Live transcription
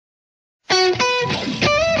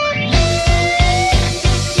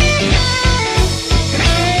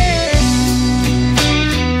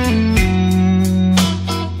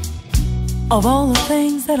of all the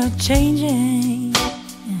things that are changing.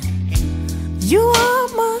 You are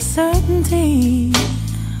my certainty.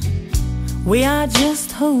 We are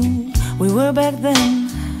just who we were back then.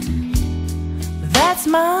 That's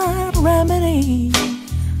my remedy.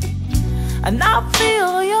 And I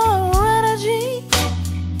feel your energy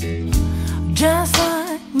just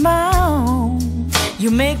like my own.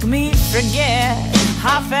 You make me forget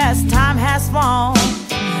how fast time has flown.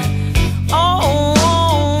 Oh,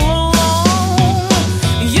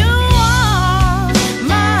 you are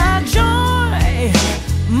my joy,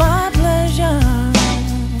 my pleasure.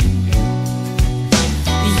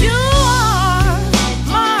 You are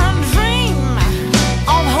my dream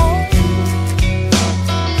of home.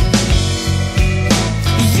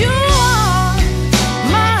 You are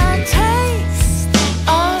my taste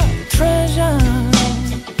of treasure.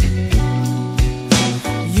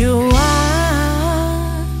 You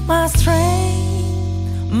are my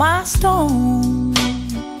strength, my stone.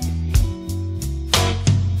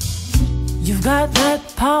 You've got that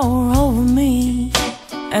power over me,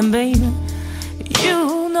 and baby,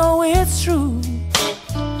 you know it's true.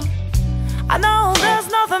 I know there's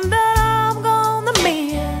nothing that I'm gonna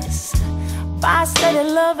miss by steady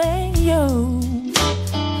loving you.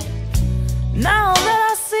 Now that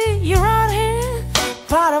I see you right here,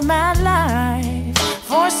 part of my life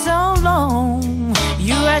for so long,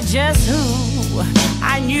 you are just who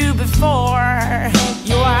I knew before.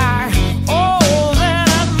 You are all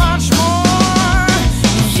that much more.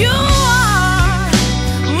 You are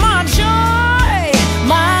my joy,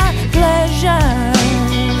 my pleasure.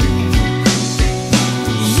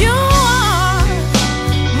 You are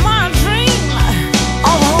my dream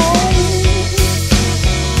of home.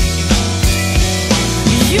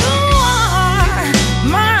 You are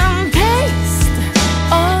my taste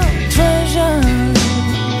of treasure.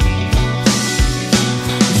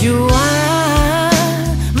 You are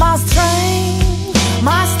my strength,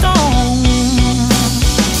 my stone.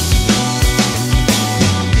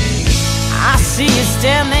 I see you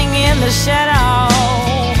standing in the shadow,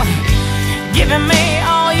 giving me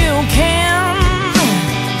all you can.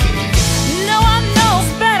 No one knows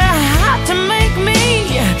better how to make me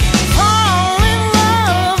fall in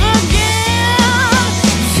love again.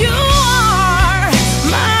 You are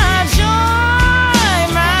my joy,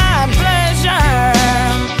 my pleasure.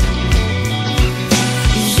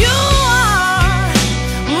 You are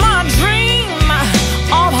my dream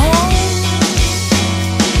of home.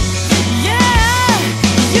 Yeah,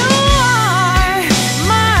 you are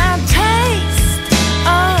my taste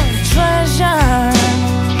of treasure.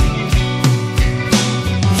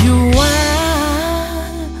 You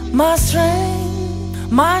are my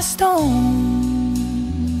strength, my stone.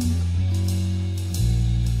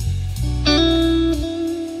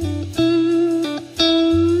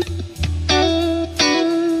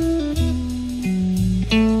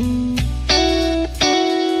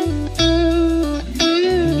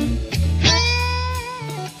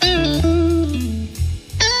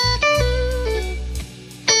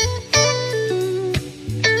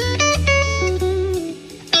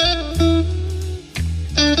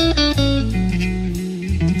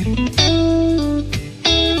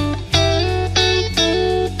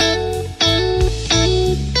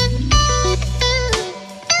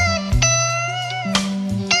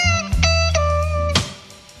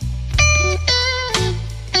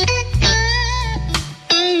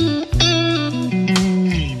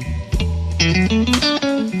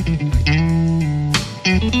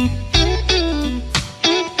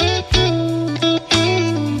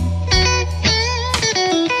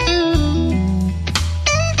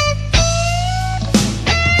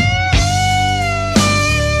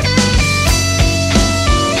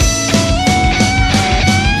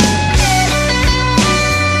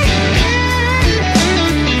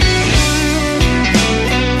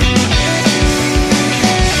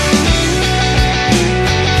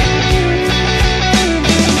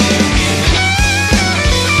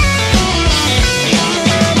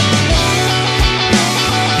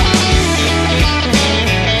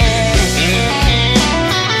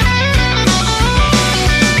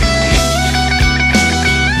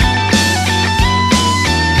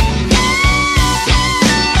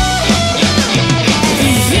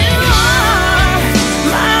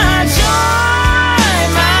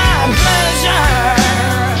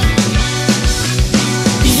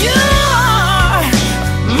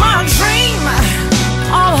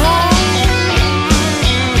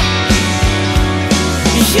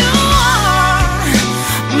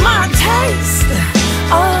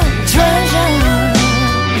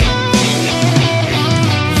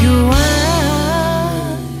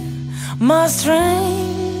 my strength,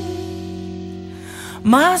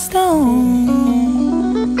 my stone.